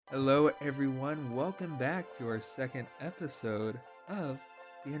Hello, everyone. Welcome back to our second episode of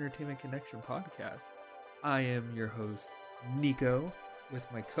the Entertainment Connection podcast. I am your host, Nico, with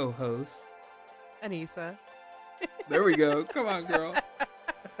my co host, Anissa. There we go. Come on, girl.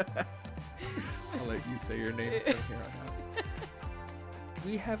 I'll let you say your name from here on out.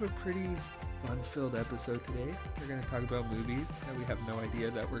 We have a pretty fun-filled episode today. We're going to talk about movies that we have no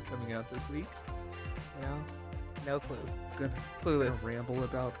idea that were coming out this week. No clue. Gonna ramble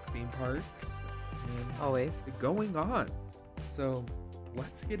about theme parks and Always the going on. So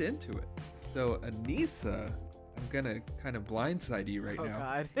let's get into it. So Anissa, I'm gonna kind of blindside you right now.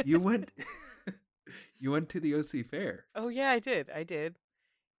 God. You went to the OC Fair. Oh yeah, I did.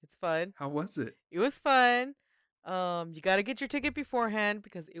 It's fun. How was it? It was fun. You got to get your ticket beforehand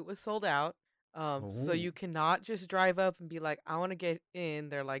because it was sold out. So you cannot just drive up and be like, I want to get in.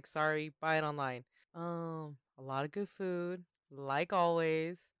 They're like, sorry, buy it online. A lot of good food, like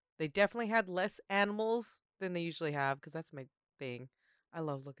always. They definitely had less animals than they usually have because that's my thing. I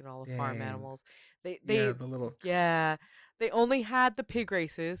love looking at all the farm animals. They they only had the pig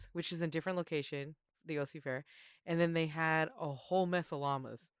races, which is in a different location, the OC Fair, and then they had a whole mess of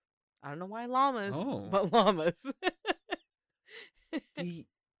llamaas. I don't know why llamas, but llamas. Do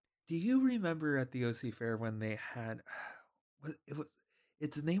you remember at the OC Fair when they had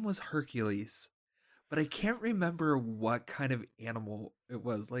its name was Hercules, but I can't remember what kind of animal it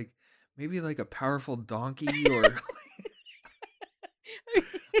was. Like maybe like a powerful donkey or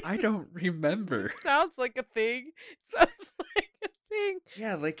I don't remember. Sounds like a thing.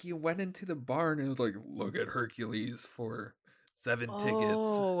 Yeah, like you went into the bar and it was like, look at Hercules for 7 tickets.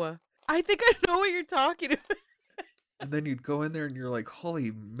 Oh, I think I know what you're talking about. And then you'd go in there and you're like,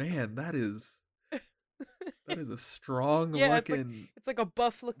 holy man, that is a strong looking. It's like a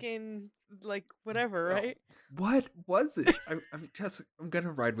buff looking, like whatever, right? What was it? I'm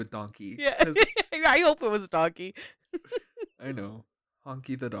gonna ride with donkey. Yeah, I hope it was donkey. I know,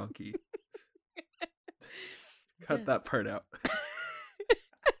 Honky the donkey. Cut that part out.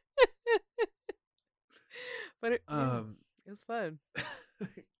 But it was fun.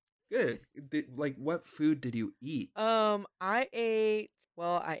 Good. What food did you eat? I ate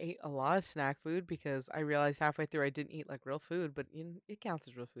a lot of snack food because I realized halfway through I didn't eat like real food, but it counts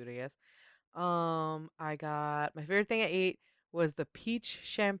as real food, I guess. I got my favorite thing I ate was the peach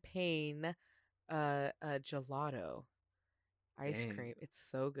champagne gelato ice cream. It's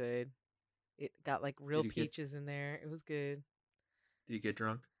so good. It got like real peaches in there. It was good. Did you get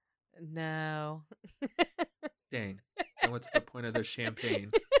drunk? No. Dang. And what's the point of the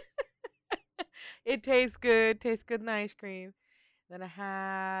champagne? It tastes good. Tastes good in the ice cream. Then I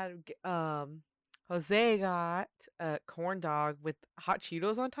had Jose got a corn dog with hot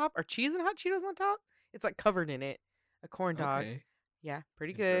Cheetos on top, or cheese and hot Cheetos on top. It's like covered in it. A corn dog. Okay. Yeah,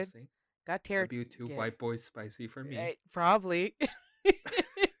 pretty good. Got Maybe too white boy spicy for me. Probably.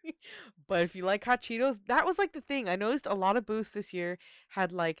 But if you like hot Cheetos, that was like the thing. I noticed a lot of booths this year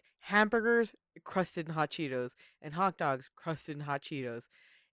had like hamburgers crusted in hot Cheetos and hot dogs crusted in hot Cheetos.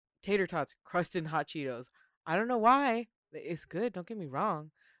 Tater tots crusted in hot Cheetos. I don't know why. It's good, don't get me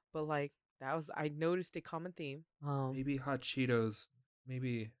wrong, but like I noticed a common theme. Maybe hot Cheetos,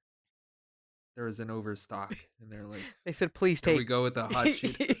 maybe there was an overstock and they're like, they said please take. We go with the hot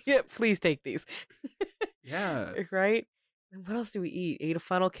Cheetos. Yeah, please take these. Yeah. Right? And what else do we eat? Ate a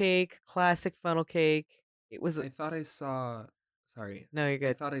funnel cake, classic funnel cake. It was I thought I saw sorry. No, you're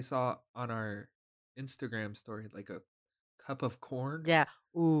good. I thought I saw on our Instagram story like a cup of corn. Yeah.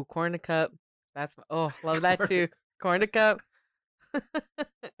 Ooh, corn in a cup. Love that too. Corn in a cup.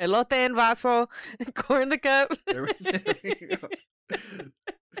 Elote en vaso. Corn in the cup. There we go.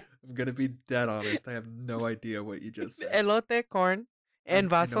 I'm gonna be dead honest. I have no idea what you just said. Elote, corn, en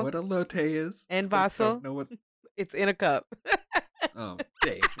vaso. I know what elote is. En vaso. I don't know what. It's in a cup. Oh,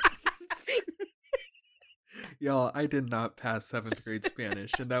 dang. Y'all, I did not pass 7th grade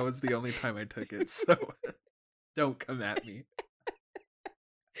Spanish, and that was the only time I took it, so don't come at me.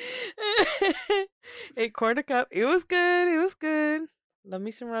 Ate corn a cup. It was good. Love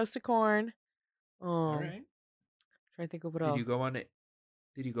me some roasted corn. All right. Trying to think of what else. Did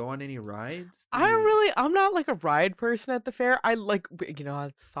you go on any rides? I'm not like a ride person at the fair. I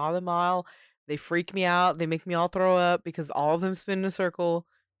saw them all. They freak me out. They make me all throw up because all of them spin in a circle,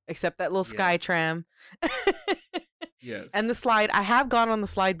 except that little sky tram. Yes. And the slide. I have gone on the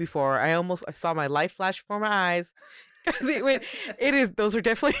slide before. I saw my life flash before my eyes. Those are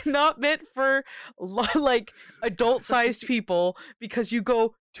definitely not meant for like adult-sized people because you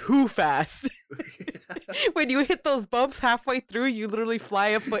go too fast. When you hit those bumps halfway through, you literally fly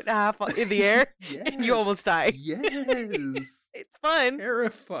a foot and a half in the air and you almost die. Yes. It's fun,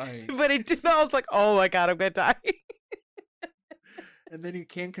 terrifying. but it did. I was like, oh my god, I'm gonna die. And then you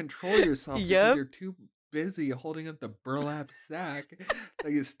can't control yourself because Yep. you're too busy holding up the burlap sack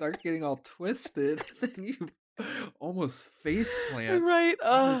that you start getting all twisted. And then you almost face plant Right.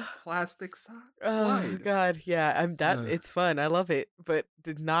 on this plastic Oh slide. god. Yeah. I'm that. Ugh. It's fun. I love it, but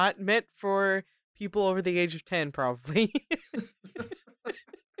did not meant for people over the age of 10, probably.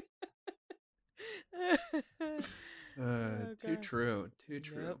 Oh Too god. true. Too Yep.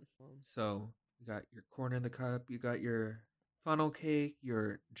 true. So you got your corn in the cup, you got your funnel cake,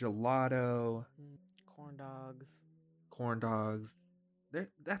 your gelato, Corn dogs. corn dogs.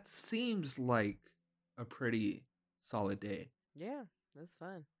 That seems like a pretty solid day. Yeah, that's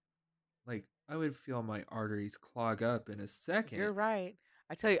fun. Like I would feel my arteries clog up in a second. You're right.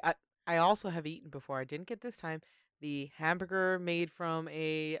 I tell you, I also have eaten before. I didn't get this time the hamburger made from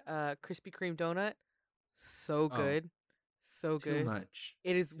a Krispy Kreme donut. So Oh, good, so too good. much.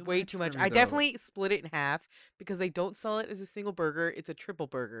 It is Too way much too for much. me I though. definitely split it in half because they don't sell it as a single burger. It's a triple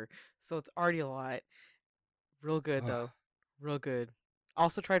burger, so it's already a lot. Real good Ugh, though, real good.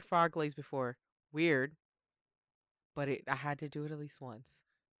 Also tried frog legs before. Weird, but I had to do it at least once.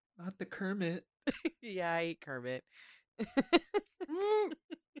 not the Kermit. Yeah, I ate Kermit.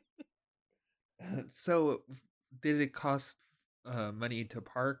 So, did it cost money to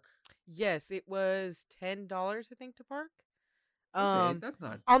park? Yes, it was $10, I think, to park. Okay, Um, that's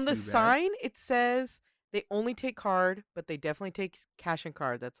not on the too bad. sign it says they only take card, but they definitely take cash and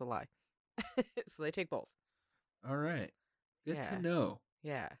card. That's a lie. So they take both. All right, good to Yeah, know.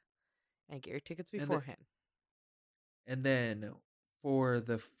 yeah, and get your tickets And the, beforehand. and then for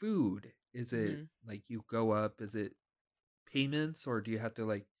the food, is it Hmm. like you go up? Is it payments, or do you have to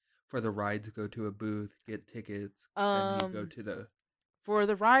like for the rides go to a booth, get tickets, then you go Um, to the for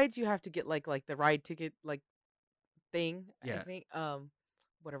the rides, you have to get like the ride ticket like thing. I yeah, think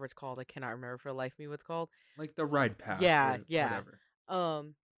whatever it's called, I cannot remember for the life of me what it's called. like the ride pass Yeah, or yeah. whatever?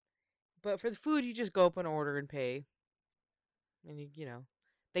 Um, but for the food, you just go up and order and pay. And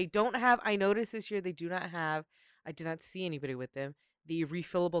they don't have, I noticed this year they do not have, I did not see anybody with them, the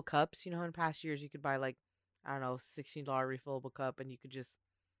refillable cups. In past years you could buy like, I don't know, $16 refillable cup and you could just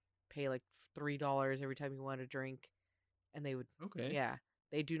pay like $3 every time you want a drink and they would, Okay, yeah.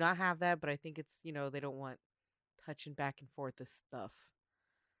 They do not have that, but I think it's, they don't want touching back and forth this stuff.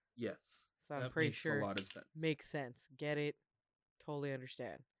 yes, So I'm that pretty makes a sure lot of sense. makes sense. Get it? Totally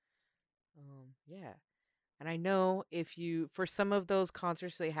understand. Yeah. And I know if you, for some of those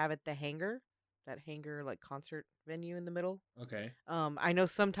concerts they have at the hangar, that hangar like concert venue in the middle. Okay. I know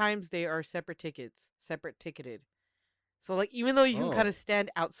sometimes they are separate tickets, separate ticketed. So like even though you can kind of Oh,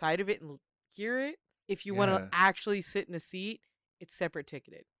 stand outside of it and hear it, if you want to yeah. actually sit in a seat, it's separate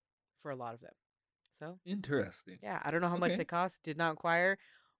ticketed for a lot of them. So Interesting. yeah, I don't know how much they Okay. cost. Did not inquire,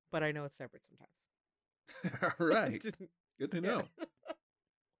 but I know it's separate All right. sometimes. Good to Yeah. know.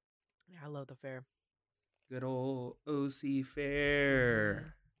 Yeah, I love the fair. Good old OC Fair.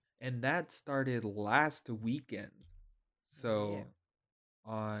 Mhm. And that started last weekend. Yeah. So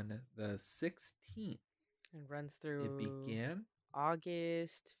on the 16th, And runs it through began.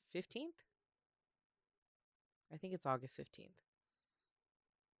 August 15th. I think it's August 15th.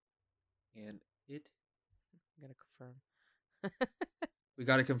 And it, I'm going to confirm. we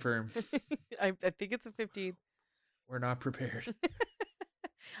got to confirm. I think it's the 15th. We're not prepared.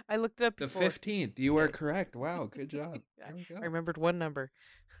 I looked it up The before. 15th. You are Yeah. correct. Wow. Good job. There we I go. remembered one number.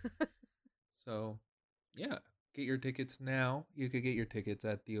 So, yeah, get your tickets now. You could get your tickets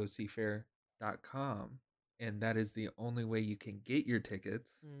at theocfair.com. And that is the only way you can get your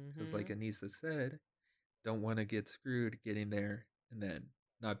tickets. Because, like Mhm. Anissa said, don't want to get screwed getting there and then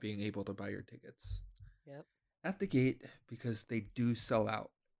not being able to buy your tickets Yep. at the gate because they do sell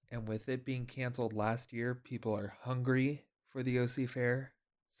out. And with it being canceled last year, people are hungry for the OC Fair.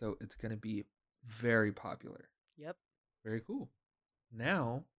 So it's going to be very popular. Yep. Very cool.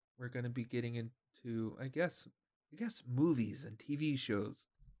 Now we're going to be getting into I guess movies and TV shows.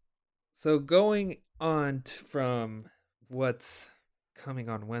 So going on from what's coming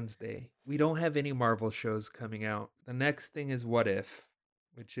on Wednesday, we don't have any Marvel shows coming out. The next thing is What If,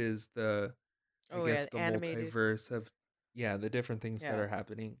 which is I Oh yeah, guess the animated. multiverse of the different things that Yeah. are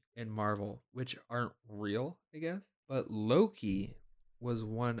happening in Marvel, which aren't real, I guess. But Loki was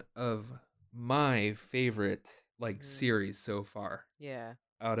one of my favorite like Mhm. series so far Yeah.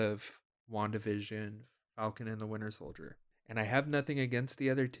 out of WandaVision, Falcon and the Winter Soldier. And I have nothing against the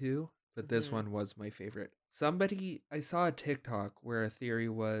other two, but this Mhm. one was my favorite. I saw a TikTok where a theory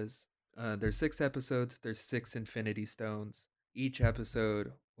was there's 6 episodes, there's 6 Infinity Stones. Each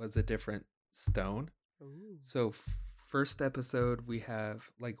episode was a different stone. Ooh. So first episode we have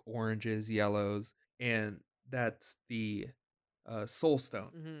like oranges, yellows, and that's the soul stone.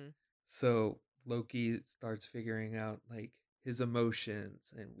 Mm-hmm. So Loki starts figuring out like his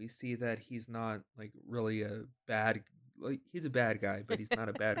emotions, and we see that he's not like really a bad, like he's a bad guy, but he's not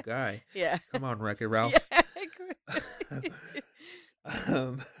a bad guy. Yeah. Come on, Wreck It Yeah. Ralph.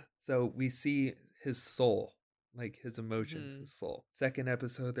 um, so we see his soul, like his emotions, Mm-hmm. his soul. Second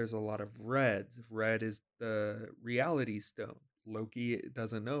episode, there's a lot of reds. Red is the reality stone. Loki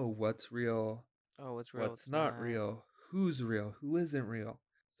doesn't know what's real, Oh, what's real? what's What's not not? real, who's real, who isn't real.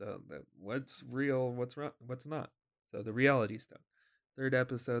 So what's real, what's not. So the reality stone. Third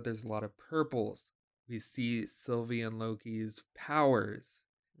episode, there's a lot of purples. We see Sylvie and Loki's powers,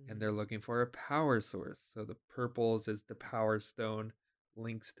 and they're Mm-hmm. looking for a power source. So the purples is the power stone,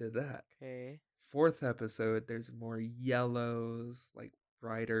 links to that. Okay. Fourth episode, there's more yellows, like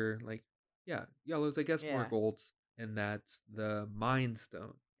brighter, like, yeah, yellows, I guess more Yeah. golds. And that's the Mind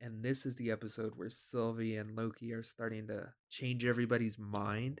Stone. And this is the episode where Sylvie and Loki are starting to change everybody's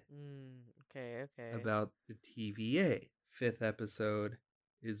mind Okay. Okay. about the TVA. Fifth episode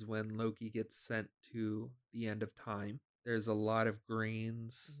is when Loki gets sent to the end of time. There's a lot of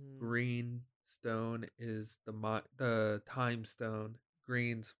greens. Mm-hmm. Green stone is the time stone.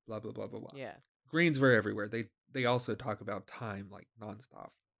 Greens, blah blah blah blah blah. Yeah. Greens were everywhere. They also talk about time like nonstop.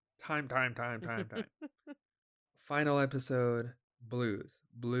 Time, time, time, time, time. Final episode, blues.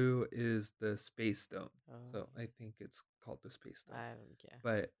 Blue is the space stone. So Oh, I think it's called the space stone. I don't. Yeah.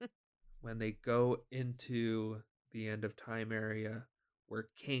 But when they go into the end of time area where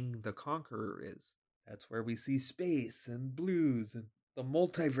King the Conqueror is, that's where we see space and blues and the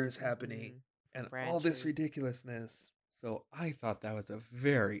multiverse happening Mm-hmm. and Different all this branches. ridiculousness. So I thought that was a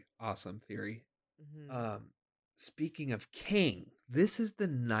very awesome theory. Mm-hmm. Um, Speaking of King, this is the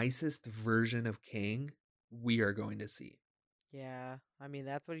nicest version of King we are going to see. Yeah. I mean,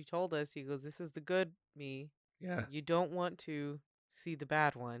 that's what he told us. He goes, "This is the good me. Yeah, You don't want to see the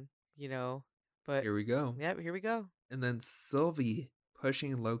bad one, you know." But here we go. yep, here we go. And then Sylvie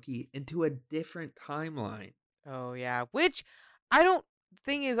pushing Loki into a different timeline. Oh yeah. Which I don't.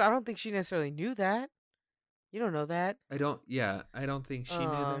 Thing is, I don't think she necessarily knew that. You don't know that. I don't think she knew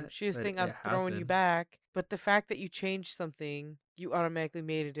that, She was but thinking it I'm throwing you happened. back, but the fact that you changed something, you automatically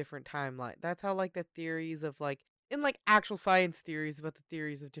made a different timeline. That's how like the theories of like in like actual science theories about the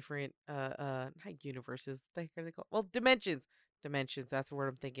theories of different not universes, what the heck are they called? Well, dimensions. Dimensions, that's the word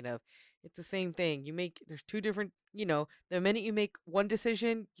I'm thinking of. It's the same thing. You make there's two different, the minute you make one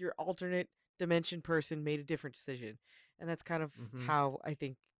decision, your alternate dimension person made a different decision. And that's kind of Mm-hmm. how I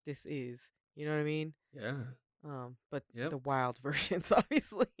think this is. You know what I mean? Yeah. But Yep. the wild versions,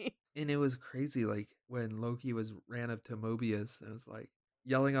 obviously. And it was crazy, like when Loki ran up to Mobius and was like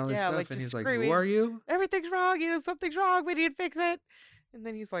yelling all this Yeah, stuff, like and just he's like, "Who screaming, are you?" everything's wrong, something's wrong, we need to fix it. And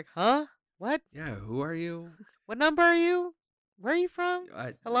then he's like, huh? What? Yeah, who are you? What number are you? Where are you from?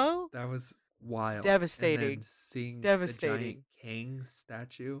 I, Hello? that was wild. And then Devastating. seeing the giant Devastating. king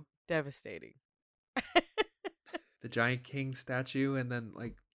statue, Devastating. and then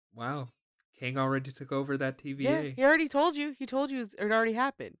like, wow, King already took over that Yeah, TVA. he already told you. He told you it already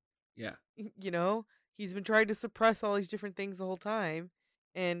happened. Yeah. You know, he's been trying to suppress all these different things the whole time.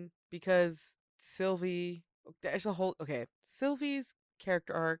 And because Sylvie, there's a whole, okay, Sylvie's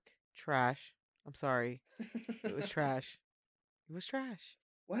character arc, trash. I'm sorry. It was trash. It was trash.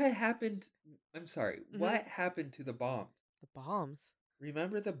 What happened? I'm sorry. Mm-hmm. What happened to the bombs? The bombs.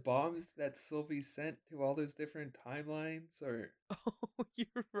 Remember the bombs that Sylvie sent to all those different timelines? Or Oh,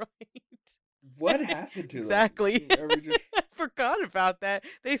 you're right. what happened to them? Exactly. Are we just I forgot about that.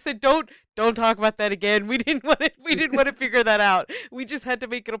 They said don't talk about that again. We didn't want to figure that out. We just had to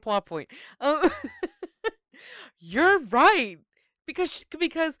make it a plot point. Um, you're right. Because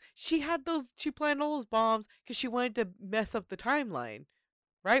she had she planned all those bombs because she wanted to mess up the timeline,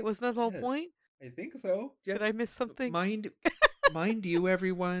 right? Wasn't that the whole yes, point? I think so. Yeah, Did I miss something? mind you,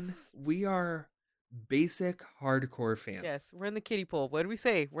 everyone, we are basic hardcore Yes, fans. we're in the kiddie pool. What do we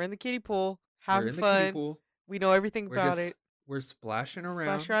say? We're in the kiddie pool, We're having in the kiddie fun. pool. We know everything We're about just it. we're splashing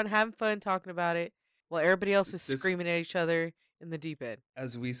Splash around around, having fun, talking about it, while everybody else is this screaming at each other in the deep end.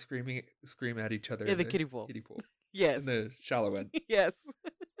 as we scream at each other In in the the kiddie pool. kiddie pool, in Yes. the shallow end. Yes.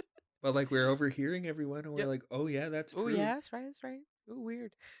 But like we're overhearing everyone, and we're Yep. like, "Oh yeah, that's Oh true." yeah, that's right. That's right. Oh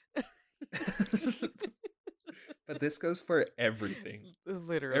weird. But this goes for everything.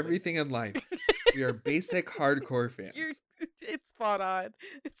 Literally. Everything in life. We are basic hardcore You're. fans. It's spot on.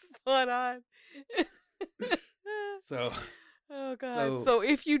 It's spot on. So Oh God. so So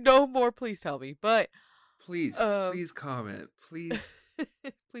if you know more, please tell me. But please, um, please comment. Please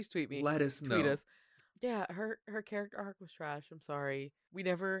please tweet me. let us Tweet know. us. Yeah, her character arc was trash. I'm sorry. We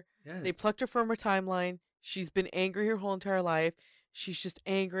never They Yes. plucked her from her timeline. She's been angry her whole entire life. She's just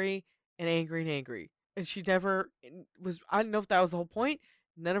angry and angry and angry. And she never was I don't know if that was the whole point.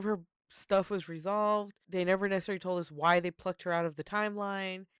 None of her stuff was resolved. They never necessarily told us why they plucked her out of the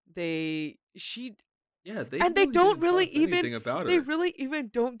timeline. They she Yeah, they and they really don't didn't tell really us even anything about they her. really even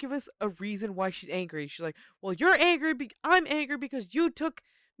don't give us a reason why she's angry. She's like, "Well, you're angry. I'm angry because you took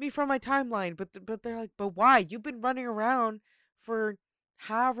me from my timeline." But they're like, "But why? You've been running around for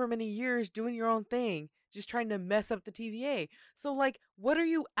however many years doing your own thing, just trying to mess up the TVA. So like, what are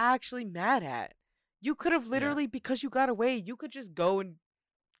you actually mad at? You could have Yeah. literally, because you got away, you could just go and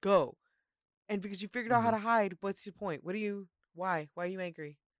go, and because you figured out how Hmm. to hide. What's your point? What are you? Why? Why are you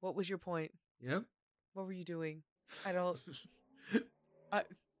angry? What was your point? Yep. What were you doing? I don't. I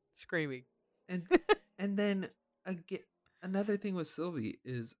screaming. and and then again, another thing with Sylvie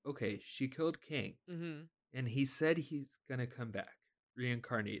is okay. She killed King, Mhm. and he said he's gonna come back,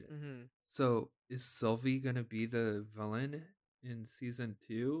 reincarnated. Mhm. So is Sylvie gonna be the villain in season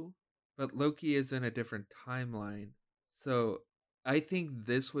 2? But Loki is in a different timeline, so I think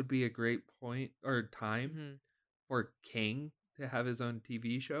this would be a great point or time Mhm. for King to have his own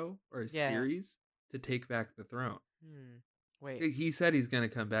TV show or a Yeah. series to take back the throne. Hmm. Wait. He said he's gonna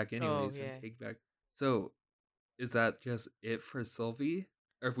come back Oh anyways and yeah. take back. So is that just it for Sylvie?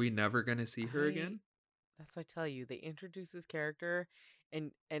 Are we never gonna see her I. again? That's what I tell you. They introduced this character,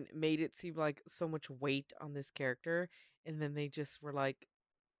 and made it seem like so much weight on this character, and then they just were like,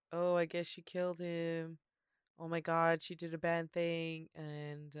 "Oh, I guess she killed him. Oh my God, she did a bad thing,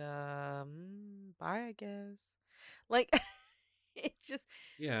 and bye, I guess." Like, it just,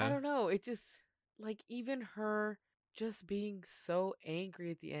 I Yeah. don't know. It just like even her just being so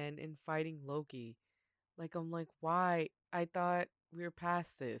angry at the end and fighting Loki. Like I'm like, why? I thought we were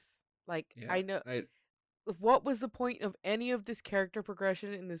past this. Like Yeah. I know I what was the point of any of this character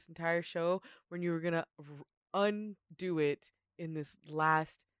progression in this entire show when you were gonna undo it in this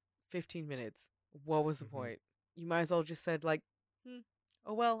last 15 minutes? What was the mhm, point? You might as well just said like, hmm,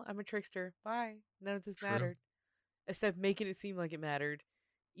 oh well, I'm a trickster. Bye. None of this true. mattered. Instead of making it seem like it mattered.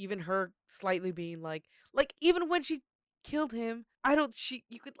 Even her slightly being like even when she killed him, I don't she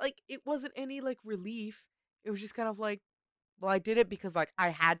you could like it wasn't any like relief. It was just kind of like, well, I did it because like I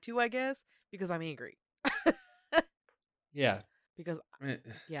had to, I guess, because I'm angry. Yeah. Because Eh,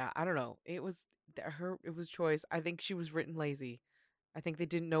 yeah, I don't know. It was her. It was choice. I think she was written lazy. I think they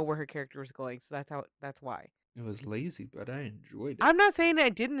didn't know where her character was going, so that's how. That's why. it was lazy, but I enjoyed it. I'm not saying that I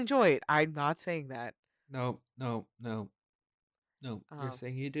didn't enjoy it. I'm not saying that. No, no, no, no. You're Um,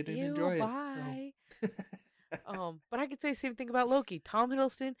 saying you didn't ew, enjoy it, so bye. But I could say the same thing about Loki. Tom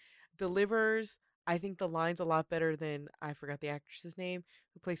Hiddleston delivers. I think the line's a lot better than I forgot the actress's name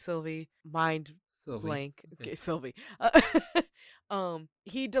who plays Sylvie. Mind Sylvie. blank. Okay. Okay, Sylvie.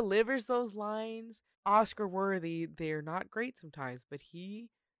 He delivers those lines Oscar worthy. They're not great sometimes, but he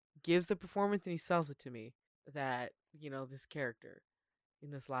gives the performance and he sells it to me that this character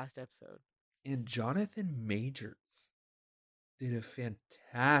in this last episode. And Jonathan Majors did a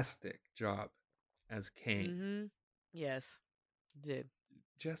fantastic job as Kang. Mm-hmm. Yes, did.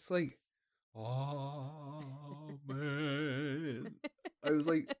 Just like, oh man. I was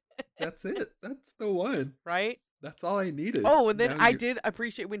like, that's it. That's the one. Right? That's all I needed. Oh, and then Now I you're did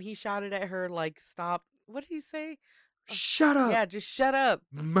appreciate when he shouted at her, like, stop. What did he say? Uh, shut up, yeah, just shut up.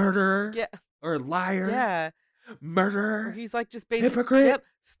 murderer Yeah, or liar, yeah. Where murderer, he's like, just basic, hypocrite. yep,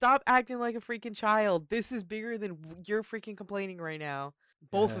 stop acting like a freaking child. This is bigger than you're freaking complaining right now.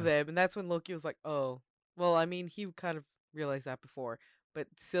 Both of Yeah, them. And that's when Loki was like, oh. Well, I mean, he kind of realized that before. But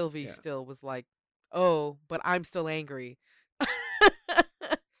Sylvie yeah, still was like, oh, but I'm still angry.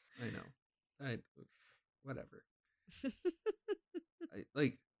 I know. I whatever. I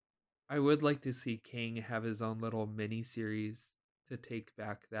like. I would like to see King have his own little mini series to take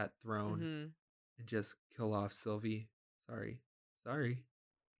back that throne hmm and just kill off Sylvie. Sorry, sorry.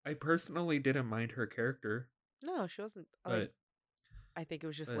 I personally didn't mind her character, No, she wasn't like, but I think it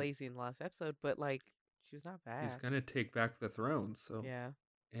was just but lazy in the last episode, but like she was not she's bad. gonna take back the throne. So Yeah.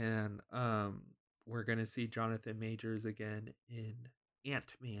 and we're gonna see Jonathan Majors again in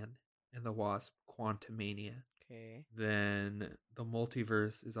Ant-Man and the Wasp: Quantumania. Okay. Then the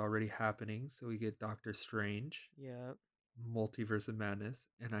multiverse is already happening, so we get Doctor Strange, Yep. Multiverse of Madness,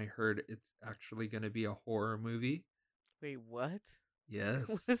 and I heard it's actually gonna be a horror movie. Wait, what? What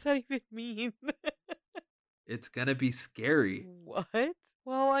Yes, does that even mean? it's gonna be scary. What?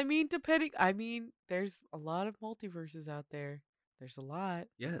 Well, I mean, depending. I mean, there's a lot of multiverses out there. There's a lot.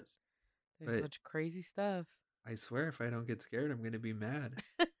 Yes, There's but such crazy stuff. I swear if I don't get scared, I'm gonna be mad.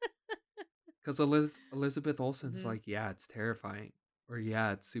 Because Elizabeth Olsen's Mhm. like, yeah, it's terrifying, or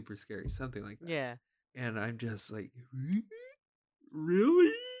yeah, it's super scary, something like that. Yeah. And I'm just like,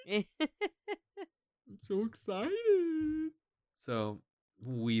 really? I'm so excited. So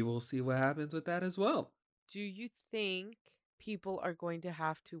we will see what happens with that as well. Do you think people are going to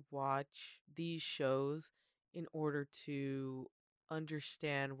have to watch these shows in order to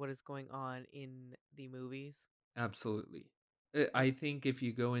understand what is going on in the movies? Absolutely. I think if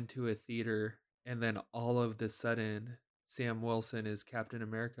you go into a theater and then all of the sudden Sam Wilson is Captain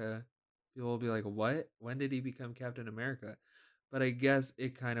America, people will be like, "What? When did he become Captain America?" But I guess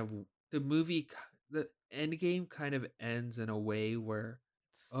it kind of the the end game kind of ends in a way where,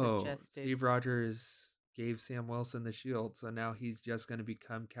 oh, Suggested. Steve Rogers gave Sam Wilson the shield, so now he's just going to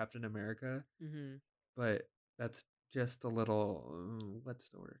become Captain America. Mhm. But that's just a little what's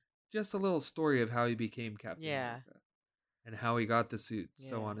the word? Just a little story of how he became Captain Yeah. America and how he got the suit,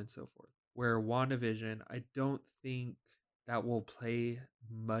 so Yeah. on and so forth. Where WandaVision, I don't think that will play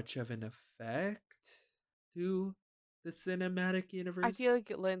much of an effect to the cinematic I feel universe. like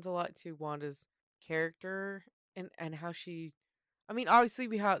it lends a lot to Wanda's character and how she. I mean, obviously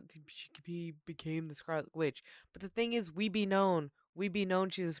she could became the Scarlet Witch, but the thing is, we be known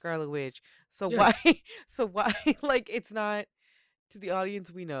she's the Scarlet Witch. So why, Yes. so why, like it's not to the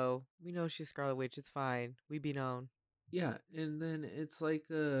audience. We know she's Scarlet Witch. It's fine. We be known. Yeah, and then it's like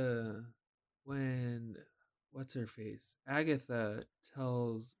when what's her face? Agatha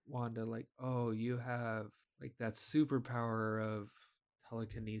tells Wanda like, "Oh, you have like that superpower of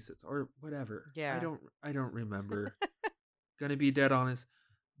telekinesis or whatever." Yeah. I don't remember. Gonna be dead honest.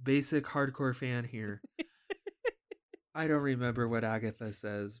 Basic hardcore fan here. I don't remember what Agatha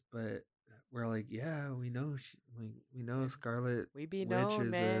says, but we're like, yeah, we know Yeah. Scarlet We be Witch known,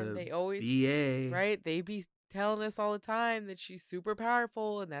 is man. a They always BA. right. They be telling us all the time that she's super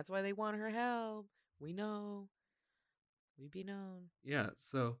powerful, and that's why they want her help. We know. We be known. Yeah,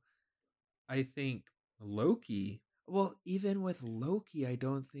 so I think Loki, well, even with Loki, I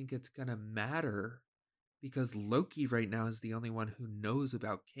don't think it's gonna matter because Loki right now is the only one who knows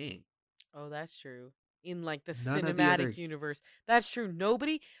about King. Oh, that's true. In like the None of the cinematic other, universe. That's true.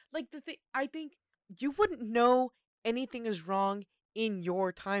 Nobody like the thing I think you wouldn't know anything is wrong in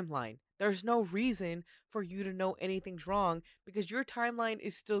your timeline. There's no reason for you to know anything's wrong because your timeline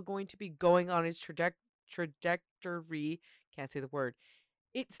is still going to be going on its trajectory. Can't say the word.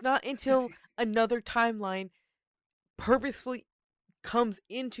 It's not until another timeline purposefully comes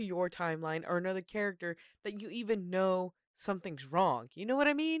into your timeline or another character that you even know something's wrong. You know what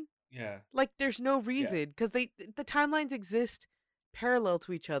I mean? yeah, Like there's no yeah, reason because the timelines exist parallel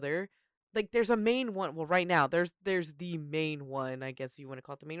to each other. Like there's a main one. Well, right now there's the main one, I guess you want to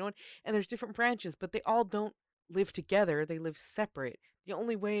call it the main one, and there's different branches, but they all don't live together. They live separate. The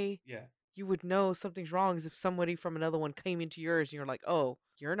only way yeah. you would know something's wrong is if somebody from another one came into yours and you're like, oh,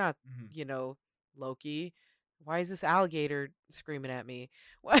 you're not, Mhm. you know, Loki. Why is this alligator screaming at me?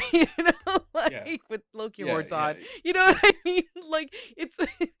 Why, you know, Yeah, like with Loki yeah, horns yeah, on? You know what I mean? Like it's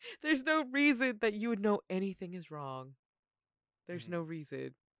there's no reason that you would know anything is wrong. There's mhm. no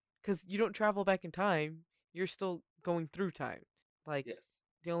reason because you don't travel back in time. You're still going through time. Like Yes,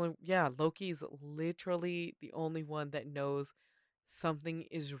 the only yeah, Loki is literally the only one that knows something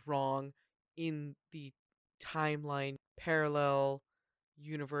is wrong in the timeline, parallel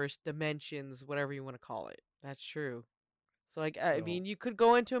universe, dimensions, whatever you want to call it. That's true. So like I so mean, you could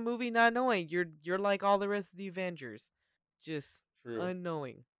go into a movie not knowing. You're like all the rest of the Avengers, just true.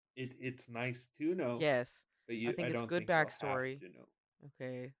 unknowing. It's nice to know, Yes, but I you think I it's don't good think you'll have backstory. to know.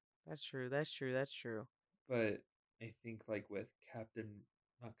 Okay, that's true. That's true. That's true. But I think like with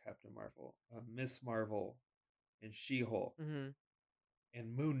not Captain Marvel, Miss Marvel and She-Hulk Mhm.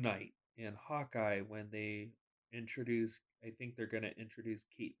 and Moon Knight and Hawkeye when they introduce, I think they're going to introduce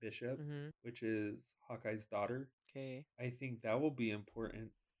Kate Bishop, Mhm. which is Hawkeye's daughter. Okay. I think that will be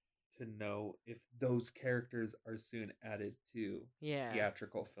important to know if those characters are soon added to Yeah,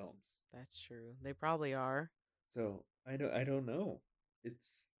 theatrical films. that's true. They probably are. So I don't know.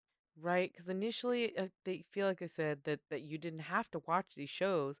 It's Right, because initially they feel like they said that you didn't have to watch these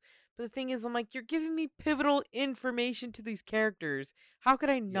shows, but the thing is, I'm like, you're giving me pivotal information to these characters. How could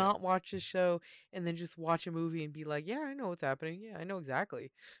I yes, not watch this show and then just watch a movie and be like, yeah, I know what's happening. Yeah, I know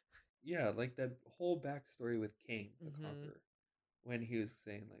exactly. yeah, like that whole backstory with King the Mhm. Conqueror when he was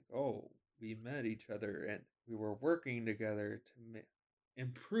saying like, "Oh, we met each other and we were working together to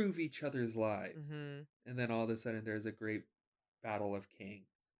improve each other's lives," Mhm. and then all of a sudden there's a great battle of kings.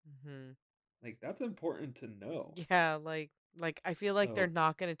 Mhm. Like that's important to know. Yeah, like I feel like they're So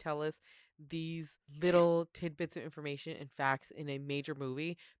not going to tell us these little tidbits of information and facts in a major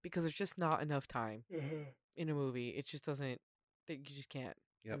movie because there's just not enough time in a movie. It just doesn't you just can't.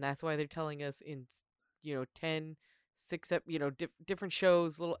 yep. And that's why they're telling us in 10 different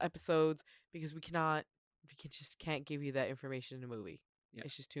shows, little episodes because we can just can't give you that information in a movie. Yeah.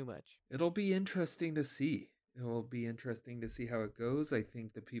 It's just too much. It'll be interesting to see. It will be interesting to see how it goes. I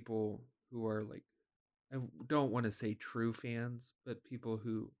think the people who are like, I don't want to say true fans, but people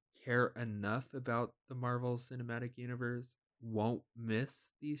who care enough about the Marvel Cinematic Universe won't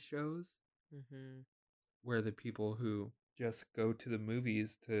miss these shows, Mhm. where the people who just go to the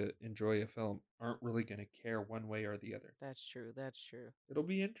movies to enjoy a film aren't really going to care one way or the other. That's true. That's true. It'll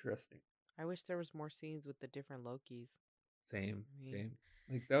be interesting. I wish there was more scenes with the different Lokis. Same, I mean, same.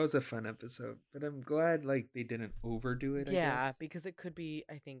 Like that was a fun episode, but I'm glad like they didn't overdo it, I yeah, guess. because it could be,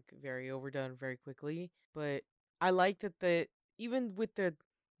 I think, very overdone very quickly. But I like that even with the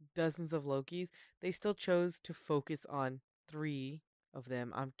dozens of Lokis, they still chose to focus on three of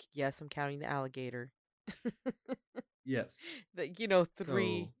them. I'm counting the alligator. Yes. The So,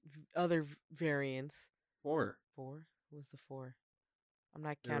 three other variants. 4. Four? Who was the four? I'm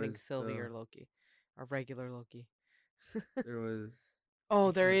not There counting was Sylvie or Loki, or regular Loki. there was Oh,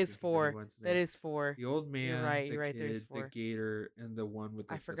 I there can't is think of four. anyone's That name. is four. The old You're man, right. the You're right. There's kid, the four. gator, and the one with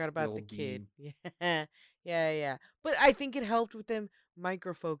I like the forgot about steel the kid. beam. Yeah, yeah, yeah. But I think it helped with them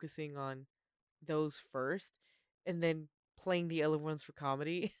micro focusing on those first, and then playing the other ones for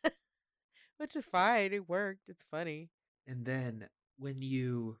comedy, which is fine. It worked. It's funny. And then when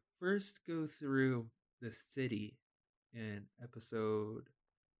you first go through the city in episode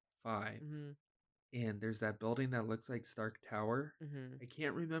 5, Mhm. and there's that building that looks like Stark Tower. Mhm. I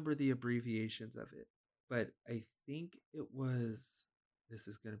can't remember the abbreviations of it, but I think it was. This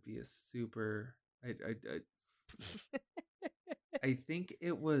is gonna be a super. I think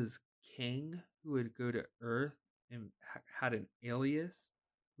it was King who would go to Earth and had an alias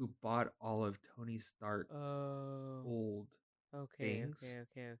who bought all of Tony Stark's Oh. old Okay. things Okay.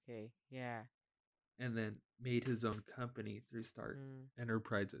 Okay. Okay. Yeah. and then made his own company through Stark Mm.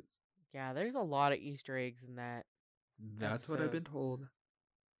 Enterprises. Yeah. There's a lot of Easter eggs in that That's what I've episode. been told.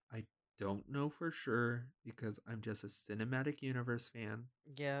 I don't know for sure because I'm just a cinematic universe fan.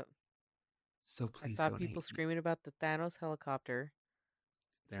 Yep. So I please saw don't people hate me. screaming about the Thanos helicopter.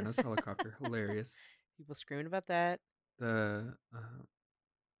 Thanos helicopter, hilarious. People screaming about that. The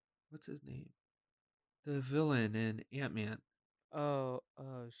what's his name? The villain in Ant-Man, Oh,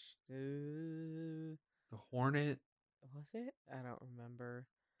 oh, uh, the Hornet, was it? I don't remember.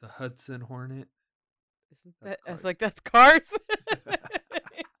 the Hudson Hornet. Isn't That's that? I was Cars. like, that's cars.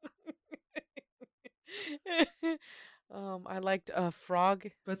 I liked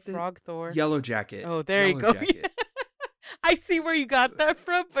But the Frog Thor. Yellow Jacket, Oh, there you Yellow go. Jacket. I see where you got that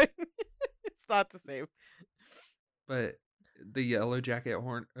from, but it's not the same. But the Yellow Jacket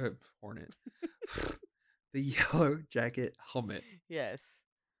Hornet, the Yellow Jacket helmet. Yes.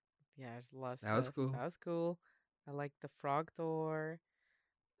 Yeah, there's a lot of That was stuff. cool. That was cool. I like the Frog Thor.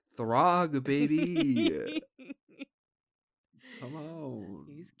 Throg, baby. Come on.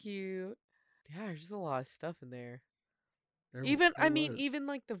 He's cute. Yeah, there's just a lot of stuff in there. There, Even there I mean, was. even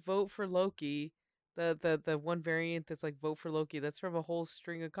like the vote for Loki, the one variant that's like vote for Loki, that's from a whole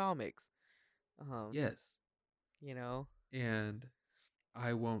string of comics. Um, Yes. you know. And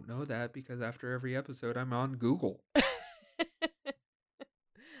I won't know that because after every episode, I'm on Google.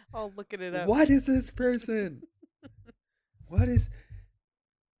 I'll looking it up. What is this person? What is.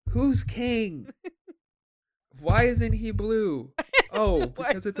 Who's king? Why isn't he blue? Oh, Why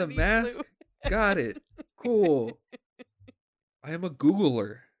because it's a isn't he blue? mask? Got it. Cool. I am a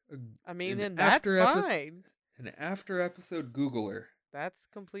Googler. I mean, An then that's after episode fine. an after episode Googler. That's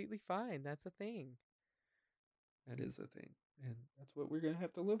completely fine. That's a thing. That is a thing. And that's what we're gonna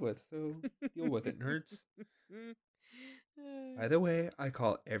have to live with. So deal with it, nerds. By the way, I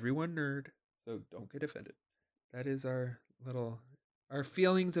call everyone nerd, so don't get offended. That is our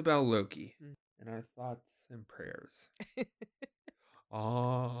feelings about Loki and our thoughts and prayers.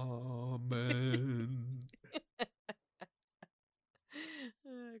 Amen.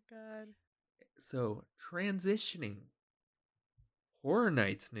 Oh God. So transitioning Horror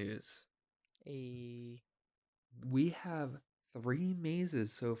Nights news. A We have 3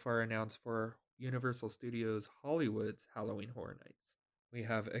 mazes so far announced for Universal Studios Hollywood's Halloween Horror Nights. We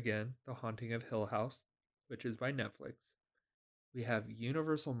have again The Haunting of Hill House, which is by Netflix. We have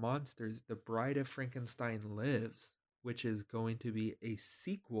Universal Monsters The Bride of Frankenstein Lives, which is going to be a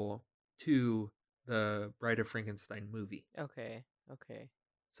sequel to the Bride of Frankenstein movie. okay. Okay.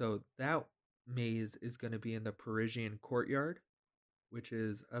 So that maze is going to be in the Parisian courtyard, which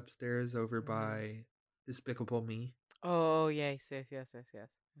is upstairs over Mm-hmm. by Despicable Me. Oh, yes, yes, yes, yes, yes.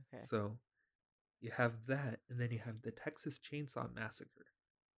 Okay. So you have that, and then you have the Texas Chainsaw Massacre,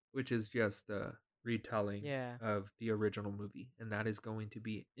 which is just a retelling Yeah. of the original movie, and that is going to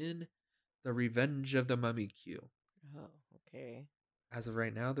be in the Revenge of the Mummy queue. Oh, okay. As of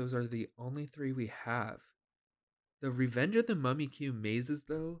right now, those are the only three we have. The Revenge of the Mummy queue mazes,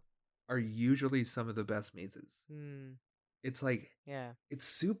 though, are usually some of the best mazes. Hmm. It's like Yeah. it's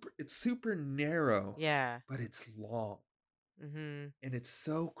super narrow, Yeah. but it's long. Mm-hmm. And it's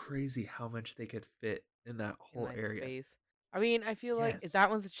so crazy how much they could fit in that In whole that area. space. I mean, I feel like Yes. that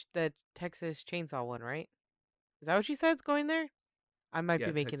one's the Texas Chainsaw one, right? Is that what she said? It's going there. I might be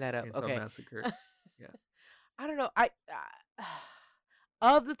Yeah, making Texas that up. Chainsaw Okay. Massacre. Yeah. I don't know.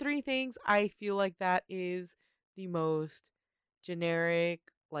 Of the three things, I feel like that is the most generic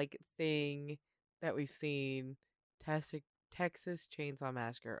like thing that we've seen. Texas Texas Chainsaw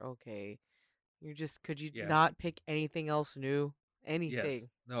Massacre. Okay, could you Yeah. not pick anything else new? Yes. Anything.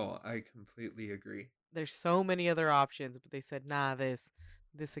 No, I completely agree. There's so many other options, but they said nah.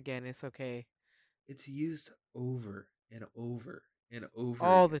 This again. It's okay It's used over and over and over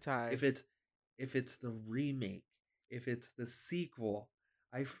all again. the time. If it's the remake, if it's the sequel,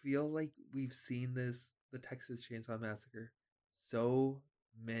 I feel like we've seen the Texas Chainsaw Massacre so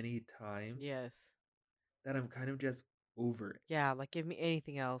many times Yes. that I'm kind of just over it. Yeah. Like give me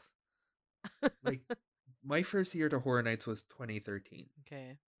anything else. Like my first year to Horror Nights was 2013.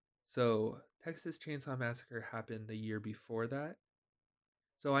 Okay. So Texas Chainsaw Massacre happened the year before that.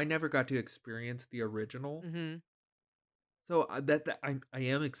 So I never got to experience the original. Mm-hmm. So that I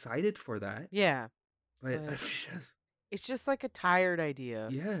am excited for that, Yeah, but I'm but just it's just like a tired idea.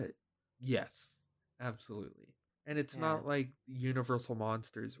 yeah, yes, absolutely. And it's Yeah. not like Universal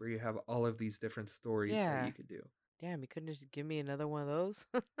Monsters where you have all of these different stories that Yeah. you could do. Damn, you couldn't just give me another one of those?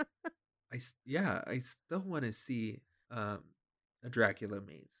 Yeah, I still want to see um a Dracula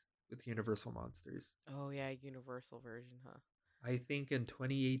maze with Universal Monsters. Oh yeah, universal version, huh? I think in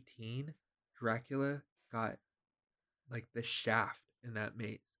 2018 Dracula got like the shaft in that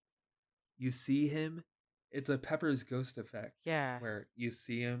maze. You see him, it's a Pepper's Ghost effect Yeah. where you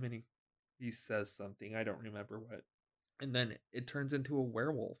see him and he says something, I don't remember what. And then it turns into a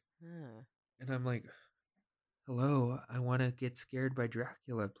werewolf. Huh. And I'm like, "Hello, I want to get scared by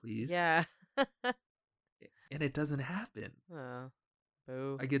Dracula, please." Yeah. And it doesn't happen. Oh,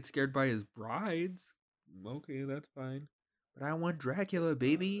 boo. I get scared by his brides. Okay, that's fine. But I want Dracula,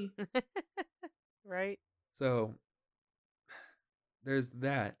 baby. Right? So there's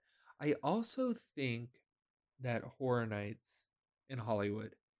that. I also think that Horror Nights in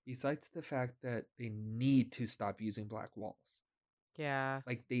Hollywood, besides the fact that they need to stop using black walls, Yeah.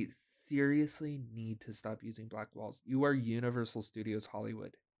 like they seriously need to stop using black walls. You are Universal Studios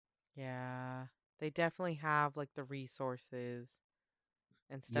Hollywood. Yeah. They definitely have like the resources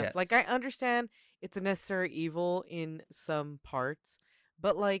and stuff. Like Yes. I understand it's a necessary evil in some parts,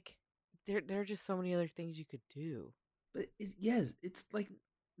 but like there are just so many other things you could do. But yes, it's like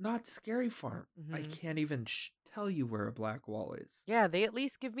not Scary Farm. I Mhm. can't even tell you where a black wall is. Yeah, they at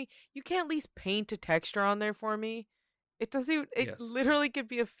least give me you can't at least paint a texture on there for me. It doesn't even, it Yes. literally could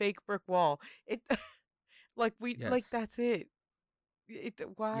be a fake brick wall. It like Yes. that's it.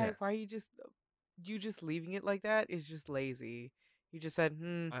 Why Yes. you just leaving it like that is just lazy. You just said,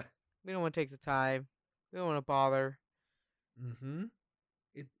 I we don't want to take the time. We don't want to bother." mhm.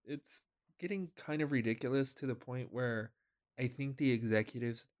 It's getting kind of ridiculous to the point where I think the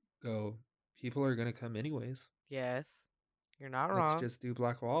executives go, people are going to come anyways. Yes. You're not Let's wrong. just do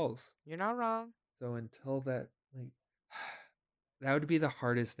black walls. You're not wrong. So until that, like, that would be the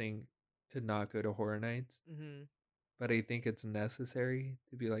hardest thing to not go to Horror Nights. Mhm. But I think it's necessary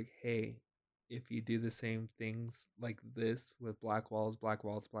to be like, hey, if you do the same things like this with black walls, black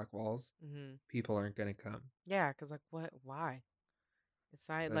walls, black walls, Mhm. people aren't going to come. Yeah, cuz like what why? It's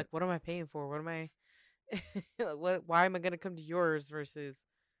not like But what am I paying for? What am I like, what why am I going to come to yours versus,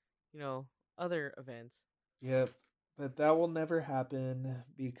 you know, other events? yep. But that will never happen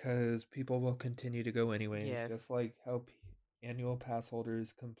because people will continue to go anyways, Yes. just like how annual pass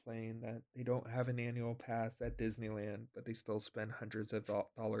holders complain that they don't have an annual pass at Disneyland, but they still spend hundreds of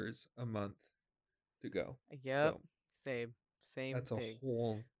dollars a month to go. Yep. So Same. Same that's a thing.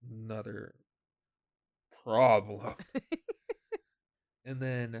 whole nother problem. And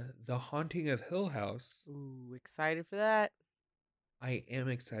then The Haunting of Hill House, Ooh, excited for that. I am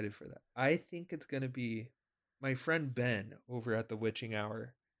excited for that. I think it's going to be my friend Ben over at the Witching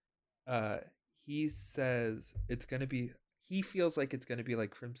Hour. Uh he says it's going to be he feels like it's going to be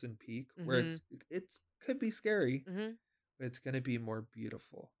like Crimson Peak, where Mhm. it's could be scary, Mhm. but it's going to be more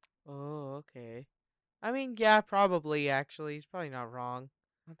beautiful. Oh, okay. I mean, yeah, probably actually. He's probably not wrong.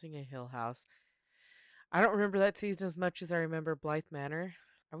 Haunting a Hill House. I don't remember that season as much as I remember Blythe Manor.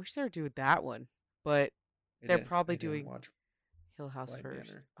 I wish they were doing that one, but they're I probably didn't doing watch Hill House Blind first.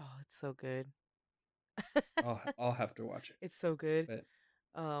 Manor. Oh, it's so good. I'll have to watch it, It's so good. but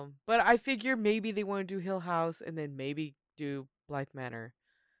But I figure maybe they want to do Hill House and then maybe do Blythe Manor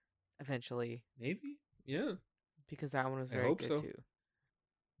eventually maybe, yeah, because that one was I very hope good so. too.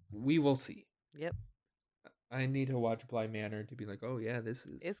 We will see. Yep, I need to watch Blind Manor to be like, oh yeah, this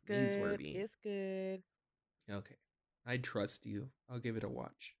is it's good. newsworthy. It's good. Okay, I trust you. I'll give it a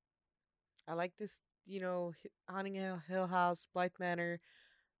watch. I like this, Haunting Hill House, Blythe Manor.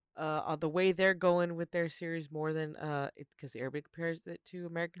 The way they're going with their series more than because everybody compares it to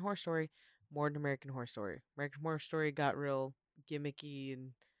American Horror Story, more than American Horror Story. American Horror Story got real gimmicky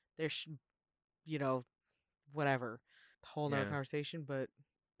and there's you know whatever, whole nother Yeah, conversation. But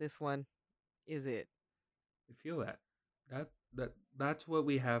this one is it. I feel that. That's what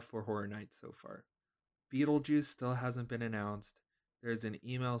we have for Horror Nights so far. Beetlejuice still hasn't been announced. There's an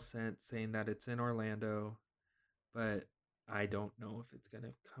email sent saying that it's in Orlando, but I don't know if it's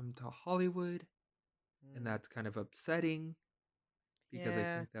gonna come to Hollywood, and Mm, that's kind of upsetting because I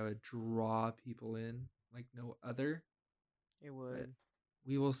yeah, think that would draw people in like no other. it But would.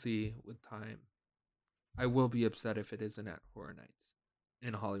 we will see with time. I will be upset if it isn't at Horror Nights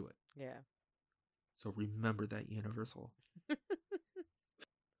in Hollywood. Yeah. So remember that, Universal.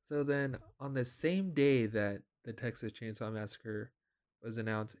 So then, on the same day that the Texas Chainsaw Massacre was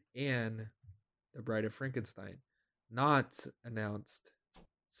announced and The Bride of Frankenstein not announced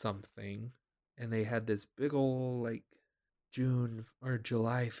something, and they had this big ol' like June or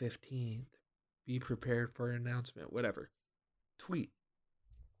July 15th, be prepared for an announcement, whatever. Tweet.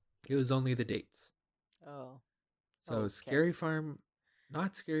 It was only the dates. Oh. So Okay. Scary Farm,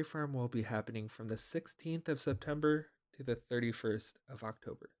 not Scary Farm, will be happening from the 16th of September to the 31st of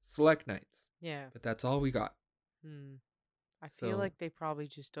October. Select nights. Yeah. But that's all we got. Hmm. I feel So like they probably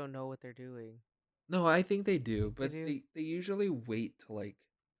just don't know what they're doing. no, I think they do, They but do. they usually wait till like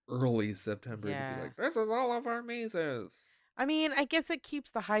early September to be Yeah. like, this is all of our mazes. I mean, I guess it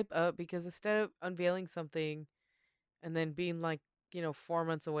keeps the hype up because instead of unveiling something and then being like, 4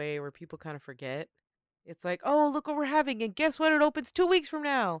 months away where people kind of forget, it's like, oh, look what we're having. And guess what? It opens 2 weeks from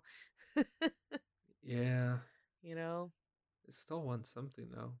now. Yeah, you know? I still want something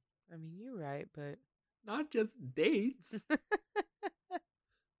though. I mean, you're right, but. Not just dates,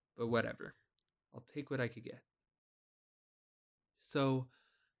 but whatever. I'll take what I could get. So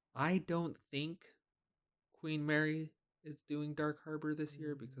I don't think Queen Mary is doing Dark Harbor this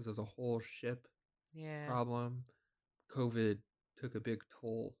year Mm, because of the whole ship yeah. problem. COVID took a big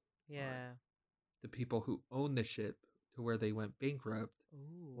toll on Yeah. the people who own the ship to where they went bankrupt,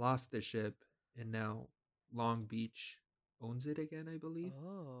 Ooh. lost the ship, and now Long Beach owns it again, I believe.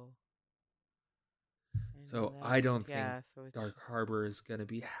 Oh. I didn't know So that. I don't think Yeah, so it's Dark just. Harbor is going to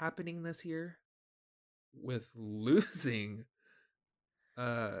be happening this year. With losing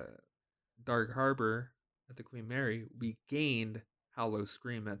uh, Dark Harbor at the Queen Mary, we gained Hallow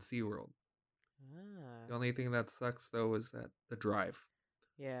Scream at SeaWorld. Ah. The only thing that sucks though is that the drive.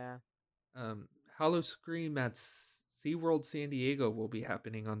 Yeah. Um, Hollow Scream at SeaWorld San Diego will be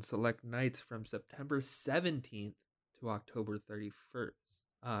happening on select nights from September 17th to October 31st.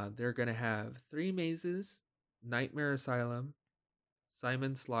 They're going to have 3 mazes: Nightmare Asylum,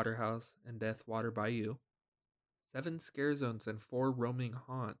 Simon Slaughterhouse, and Deathwater Bayou, 7 scare zones, and 4 roaming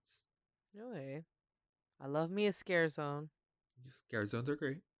haunts. Really? I love me a scare zone. Scare zones are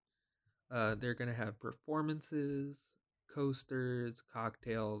great. They're going to have performances, coasters,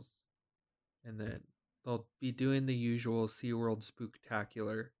 cocktails, and then they'll be doing the usual SeaWorld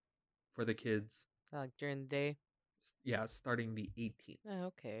Spooktacular for the kids. Like during the day. Yeah, starting the 18th. Oh,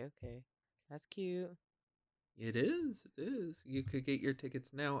 okay, okay. That's cute. It is. It is. You could get your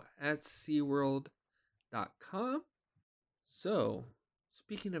tickets now at SeaWorld.com. So,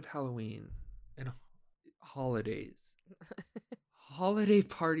 speaking of Halloween and holidays, holiday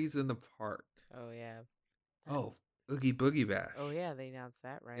parties in the park. Oh yeah. That. Oh, Oogie Boogie Oh Bash yeah, they announced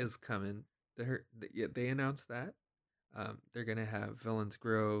that, right? is coming. They announced that. They're going to have Villains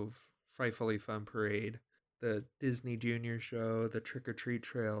Grove, Frightfully Fun Parade, the Disney Junior Show, the Trick or Treat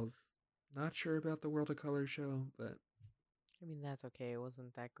Trails. Not sure about the World of Color show, but I mean, that's okay. It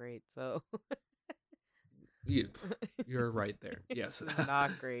wasn't that great, so. you, you're right there. It's Yes.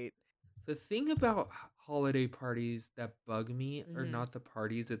 not great. The thing about holiday parties that bug me are Mhm. not the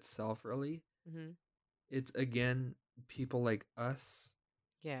parties itself, really. Mhm. It's again people like us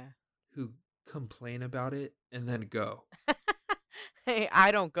Yeah. who complain about it and then go. Hey,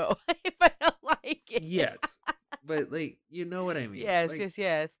 I don't go if I don't like it. Yes, but like you know what I mean. Yes, yes,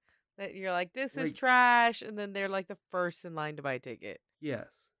 yes. That you're like, this is Like trash, and then they're like the first in line to buy a ticket. yes,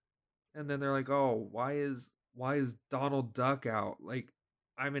 and then they're like, oh, why is Donald Duck out? Like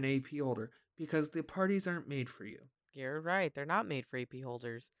I'm an AP holder because the parties aren't made for you. You're right. They're not made for AP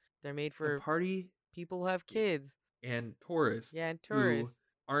holders. They're made The for party people who have yeah, kids. and Yeah, tourists and who tourists.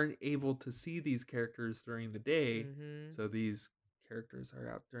 aren't able to see these characters during the day, Mm-hmm. so these characters are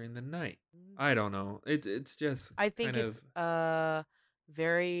out during the night. Mm. I don't know. It's just I kind think it's of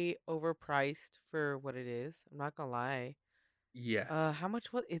very overpriced for what it is. I'm not gonna lie. yes. How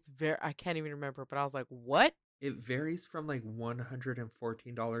much was it's very I can't even remember, but I was like, what? It varies from like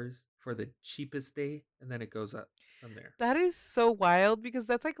 $114 for the cheapest day, and then it goes up from there. That is so wild because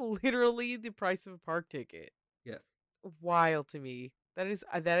that's like literally the price of a park ticket. Yes. Wild to me. That is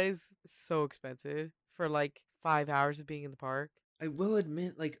so expensive for like 5 hours of being in the park. I will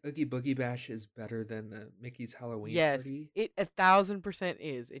admit, like Oogie Boogie Bash is better than the Mickey's Halloween Yes, Party. it 1,000%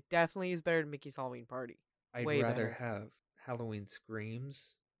 is. It definitely is better than Mickey's Halloween Party. I'd Way rather better. have Halloween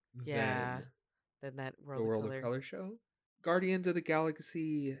Screams Yeah, than than that the World of World of Color. Color show. Guardians of the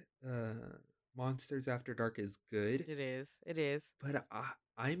Galaxy Monsters After Dark is good, It is. It is. but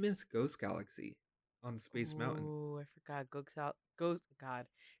I miss Ghost Galaxy on Space Mountain. Oh, I forgot.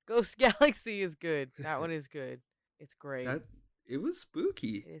 Ghost Galaxy is good. That one is good. It's great. That it was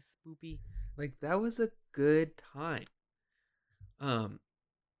spooky. It is spoopy. Like that was a good time. Um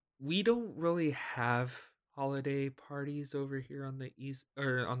we don't really have holiday parties over here on the east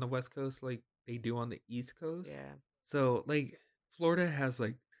or on the west coast like they do on the east coast. Yeah. So like Florida has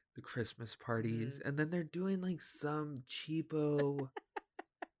like the Christmas Hmm. parties and then they're doing like some cheapo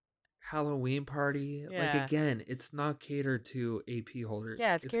Halloween party. Like Yeah. again, it's not catered to AP holders.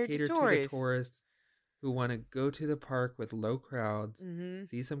 Yeah, it's It's catered to catered to the tourists. tourists who want to go to the park with low crowds, Mm-hmm.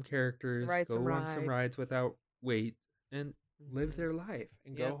 see some characters, Ride some go on some rides. rides witawait, and live Mm-hmm. their life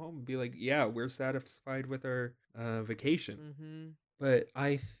and Yep. go home and be like, yeah, we're satisfied with our vacation. Mm-hmm. But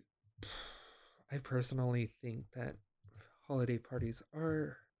I personally think that holiday parties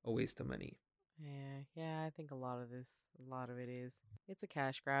are a waste of money. Yeah, yeah, I think a lot of it is. It's a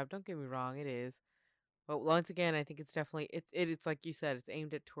cash grab. Don't get me wrong, it is. But once again, I think it's definitely it's like you said, it's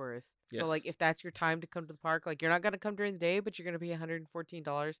aimed at tourists. So like Yes, if that's your time to come to the park, like you're not gonna come during the day, but you're gonna pay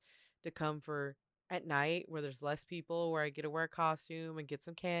 $114 to come for at night where there's less people, where I get to wear a costume and get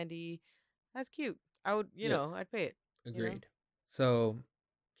some candy. That's cute. I would, yes, I'd pay it. You know. agreed. So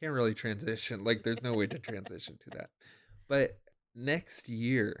can't really transition. Like, there's no way to transition to that. But next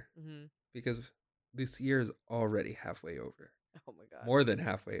year, Mm-hmm. because this year is already halfway over, Oh my god. more than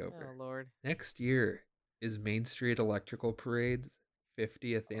halfway Oh over. lord. Next year is Main Street Electrical Parade's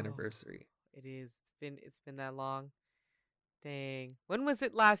 50th Oh, anniversary. it is. It's been that long. Dang. When was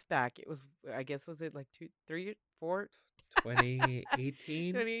it last back? It was, I guess, was it like 4?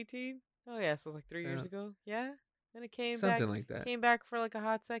 2018? 2018? Oh, yeah. So it was like 3 years So, ago. Yeah. Then it came back. something like that. Came back for like a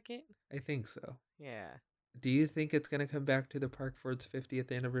hot second. I think so. Yeah. Do you think it's going to come back to the park for its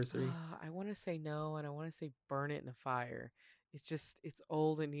 50th anniversary? I want to say no, and I want to say burn it in a fire. It's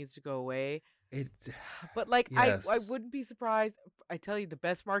old and needs to go away. It's, But like I yes. wouldn't be surprised. I tell you, the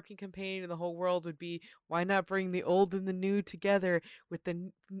best marketing campaign in the whole world would be why not bring the old and the new together with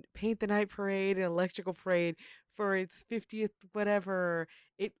the paint the night parade and electrical parade for its 50th whatever.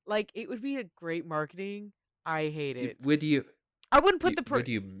 It would be a great marketing. I hate Did, it. would you I wouldn't put the would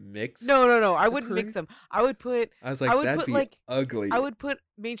you mix no, no, no. I the wouldn't mix parade? them. I would put I was I like, would that'd put be like I ugly. would put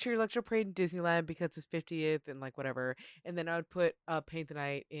Main Street Electrical Parade in Disneyland because it's 50th and like whatever, and then I would put Paint the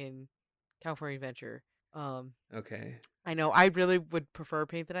Night in California Adventure. Um, Okay. I know I really would prefer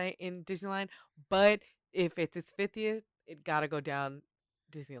Paint the Night in Disneyland, but if it's its 50th, it gotta go down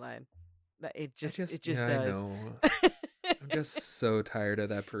Disneyland. It just I does. know. I'm just so tired of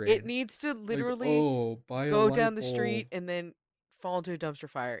that It parade. needs to Like, literally oh, buy a go down light the street bulb. and then fall into a dumpster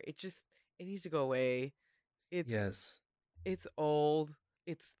fire. It needs to go away. It's Yes. it's old.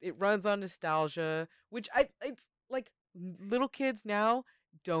 It runs on nostalgia, which it's like little kids now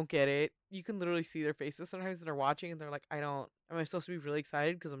don't get it. You can literally see their faces sometimes when they're watching and they're like, I don't am I supposed to be really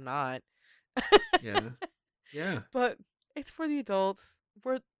excited because I'm not. Yeah. Yeah. But it's for the adults.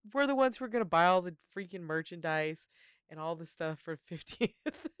 We're the ones who are going to buy all the freaking merchandise and all the stuff for 50th.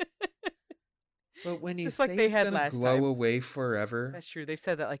 But when you Just like say they it's had gonna last glow time. away forever, That's true. They've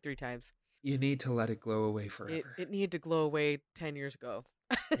said that like 3 times. you need to let it glow away It forever. it needed to glow away 10 years ago.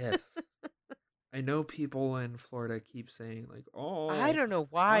 Yes. I know people in Florida keep saying like, I "Oh, don't know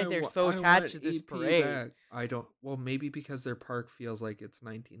why they're so I attached want to this EP parade. back." I don't. Well, maybe because their park feels like it's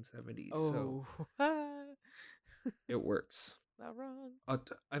 1970s, so Oh, it works. not wrong.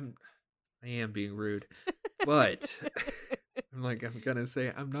 I am being rude, but I'm gonna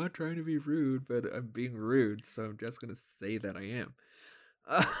say I'm not trying to be rude, but I'm being rude, so I'm just gonna say that I am.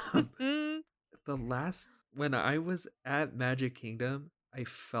 Um, the last when I was at Magic Kingdom, I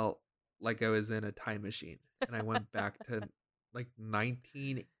felt like I was in a time machine, and I went back to like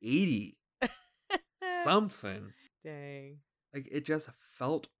 1980 something. Dang. Like it just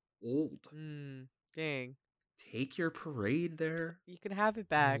felt old. Dang. Take your parade there You can have it and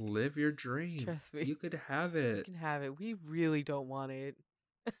back. live your dream. Trust me. You could have You it. can have it. We really don't want it.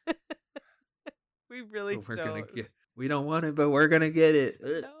 We really But we're gonna don't. get. We don't want it, but we're gonna get it.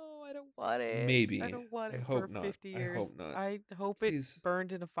 Ugh. No, I don't want it. I Maybe. don't want I it hope for not. 50 I years. hope not. I hope it Please,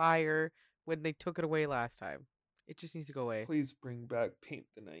 burned in a fire when they took it away last time. It just needs to go away. please bring back Paint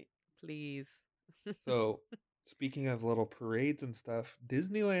the Night. Please. So, speaking of little parades and stuff,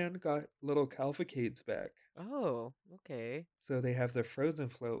 Disneyland got little cavalcades back. Oh, okay. So they have the Frozen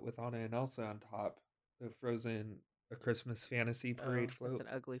float with Anna and Elsa on top. The Frozen A Christmas Fantasy Oh, Parade that's float. an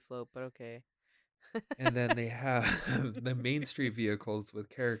ugly float, but okay. And then they have the Main Street vehicles with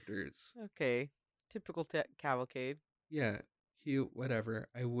characters. Okay. Typical cavalcade. Yeah, cute, whatever.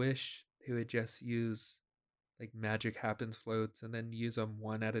 I wish they would just use like Magic Happens floats and then use them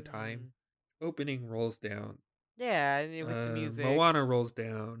one at a time. Mm. Opening rolls down. Yeah, and with the music. Moana rolls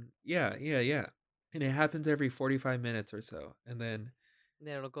down. Yeah, yeah, yeah. And it happens every 45 minutes or so. And then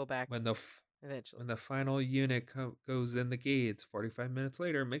Then it'll go back when eventually. when the final unit goes in the gates, 45 minutes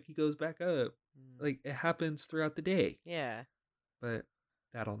later, Mickey goes back up. Mm. Like it happens throughout the day. Yeah. But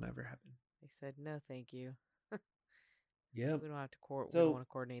that'll never happen. They said no, thank you. Yep. We don't have to we don't So want to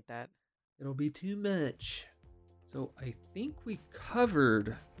coordinate that. it'll be too much. So I think we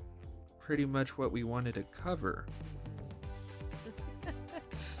covered pretty much what we wanted to cover.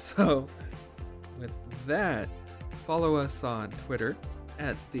 So with that, follow us on Twitter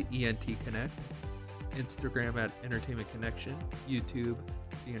at the ENT Connect, Instagram at Entertainment Connection, YouTube,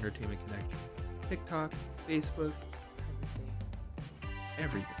 The Entertainment Connection, TikTok, Facebook,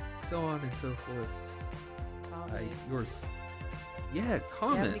 everything, so on and so forth. Comment. Yours. Yeah, If you have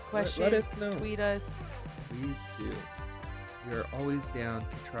comment. any questions, Let us know. tweet us. Please do. We are always down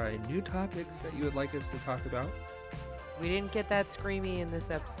to try new topics that you would like us to talk about. We didn't get that screamy in this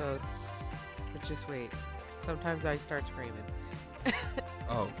episode, but just wait. Sometimes I start screaming.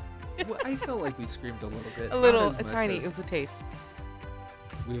 Oh, well, I felt like we screamed a little bit. A little, Not a as tiny. much It was a taste.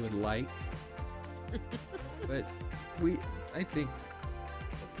 as we would like, but I think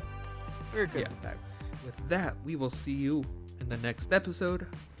We were good Yeah. this time. with that, we will see you in the next episode.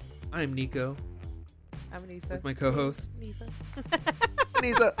 I'm Nico I'm Anissa. with my co-host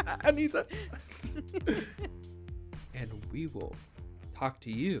Anissa. Anissa, and we will talk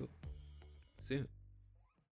to you soon.